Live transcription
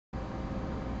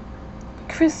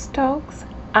Chris Stokes,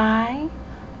 I,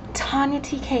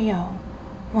 TonyaTko,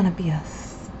 want to be a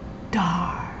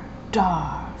star.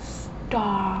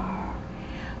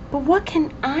 But what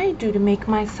can I do to make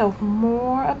myself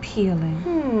more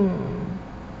appealing?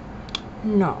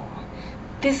 No,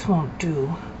 this won't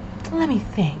do. Let me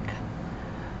think.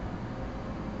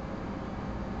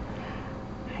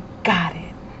 I got it.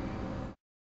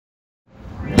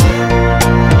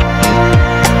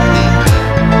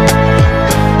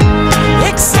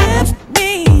 Accept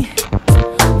me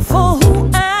for who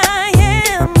I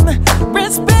am.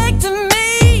 Respect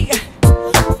me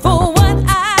for what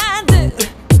I do.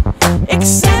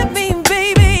 Accept me,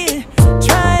 baby.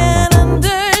 Try and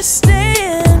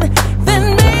understand.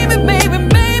 Then maybe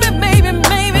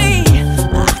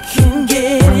I can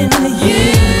get into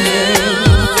you.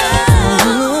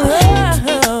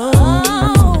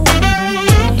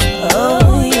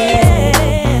 Oh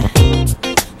yeah.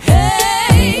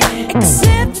 Hey,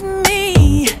 accept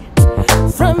me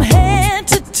from head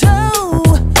to toe.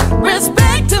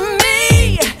 Respect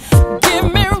me. Give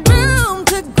me room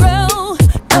to grow.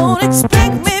 Don't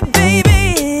expect me,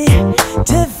 baby,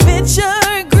 to fit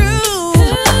your groove.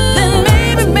 Then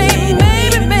maybe I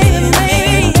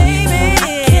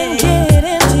can get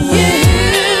into you.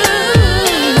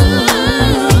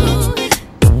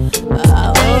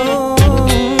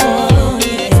 Oh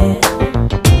yeah.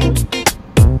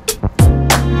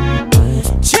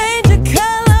 Change the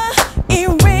color,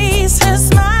 erase her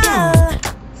smile.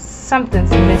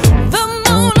 Something's missing. The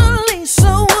Mona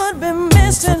Lisa would be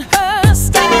missing her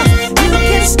style. You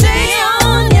can stay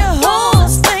on your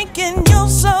horse thinking you're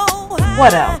so high.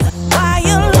 What else? Why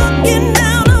you looking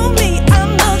down on me?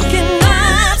 I'm looking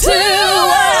at you.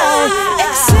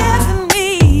 Accept me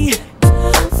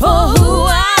for who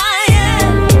I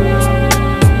am.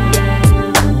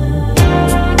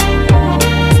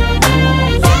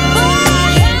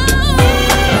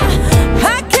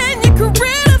 How can you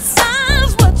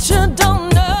criticize what you don't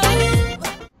know?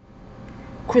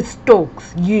 Chris Stokes,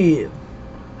 yeah.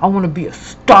 I want to be a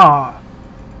star.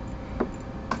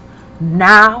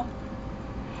 Now?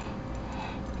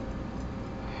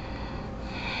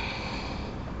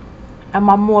 Am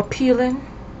I more appealing?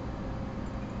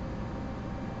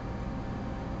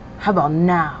 How about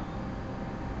now?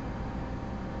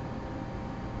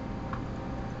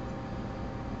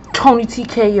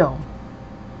 TonyaTko.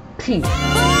 Peace.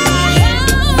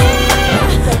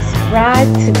 Subscribe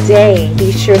today.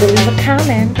 Be sure to leave a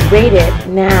comment. Rate it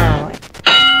now.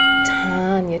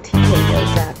 TonyaTko.com.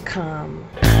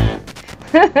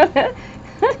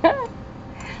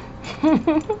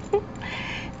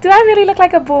 Do I really look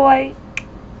like a boy?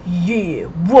 Yeah,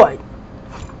 what?